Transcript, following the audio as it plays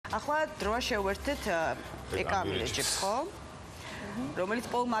ახლა დროა შევერთეთ ეკამილეჭებს, ხო? რომელიც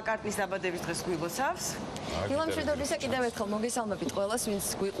პოლ მაკარტნის დაბადების დღეს გვილოცავს. დილამშვიდობისა კიდევ ერთხელ მოგესალმებით ყველას, ვინც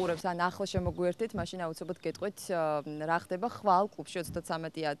გვიყურებს ან ახლო შემოგვიერთეთ, მაშინ აუცილებლად გეტყვით რა ხდება ხვალ კლუბში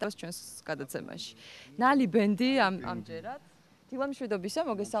 33 ადრეს ჩვენს გადაცემაში. ნალი ბენდი ამჯერად. დილამშვიდობისა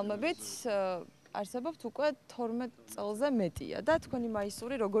მოგესალმებით. არსებობთ უკვე 12 წელზე მეტია და თქვენი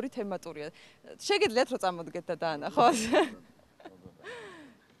მაისური როგორი თემატურია. შეგიძლიათ რომ წამოდგეთ და დაანახოთ.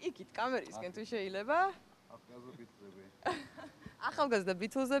 იქით კამერისკენ თუ შეიძლება. ახალგაზრდა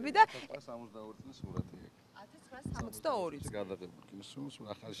ბითლზები და 1962 წლის სურათი აქვს. 1962 წლის. გადაღებული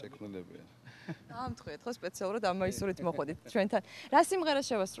სულ ახალი შექმნილებია. დაამთხვიეთ ხო სპეციალურად ამ მაისურით მოხვედით ჩვენთან. რა სიმღერას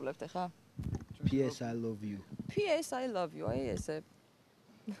შევასრულებთ ახლა? P.S. I love you. P.S. I love you. აი ესე.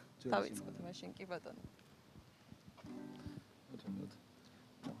 დავიწყოთ მაშინ კი ბატონო.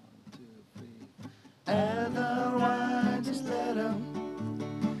 Otherwise just let him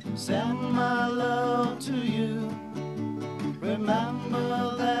send my love to you.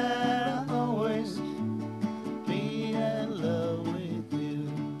 Remember that I'll always be in love with you.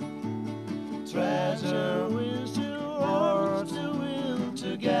 Treasure with you or to will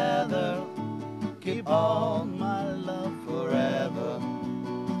together. Keep all my love forever.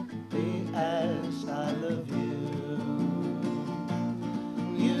 P.S. I love you.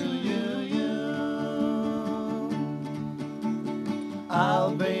 You.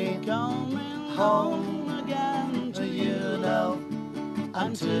 I'll be coming home again to you, love,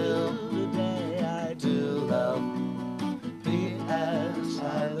 until the day I do love. P.S.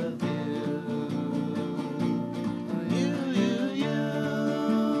 I love you. You.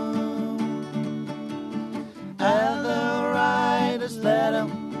 And the writer's letter,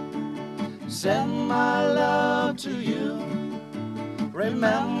 send my love to you.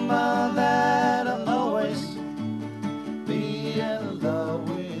 Remember that I'll always be in love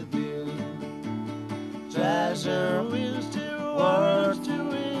with you. Treasure with two words to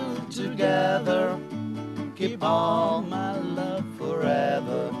will together. Keep all my love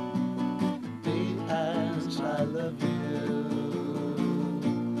forever. P.S. I love you.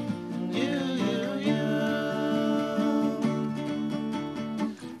 You.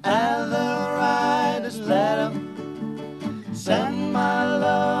 And the writer's letter, send my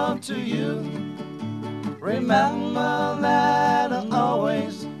love to you. Remember that I'll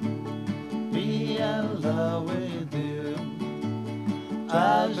always be in love with you.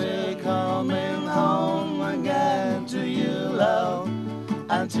 I'll be coming home again to you, love,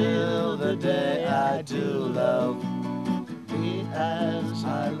 until the day I do love. P.S.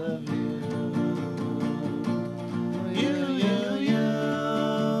 I love you.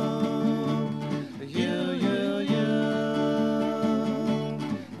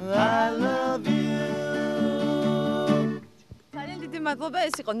 I love you. მადლობა,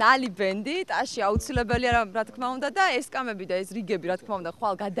 ეს იყო ნალი ბენდი, ტაში აუცილებელია რა თქმა უნდა და ეს კამები და ეს რიგები რა თქმა უნდა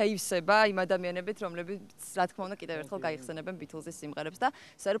ხვალ გადაივსება იმ ადამიანებით, რომლებიც რა თქმა უნდა კიდევ ერთხელ გაიხსენებენ ბითლზის სიმღერებს და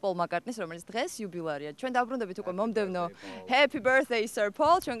სერ პოლ მაკარტნის, რომელიც დღეს იუბილარია. ჩვენ დაბრუნდებით უკვე მომდევნო Happy birthday Sir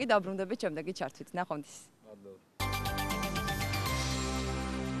Paul, ჩვენ კი დაბრუნდებით შემდეგი ჩართვით. ნახვამდის.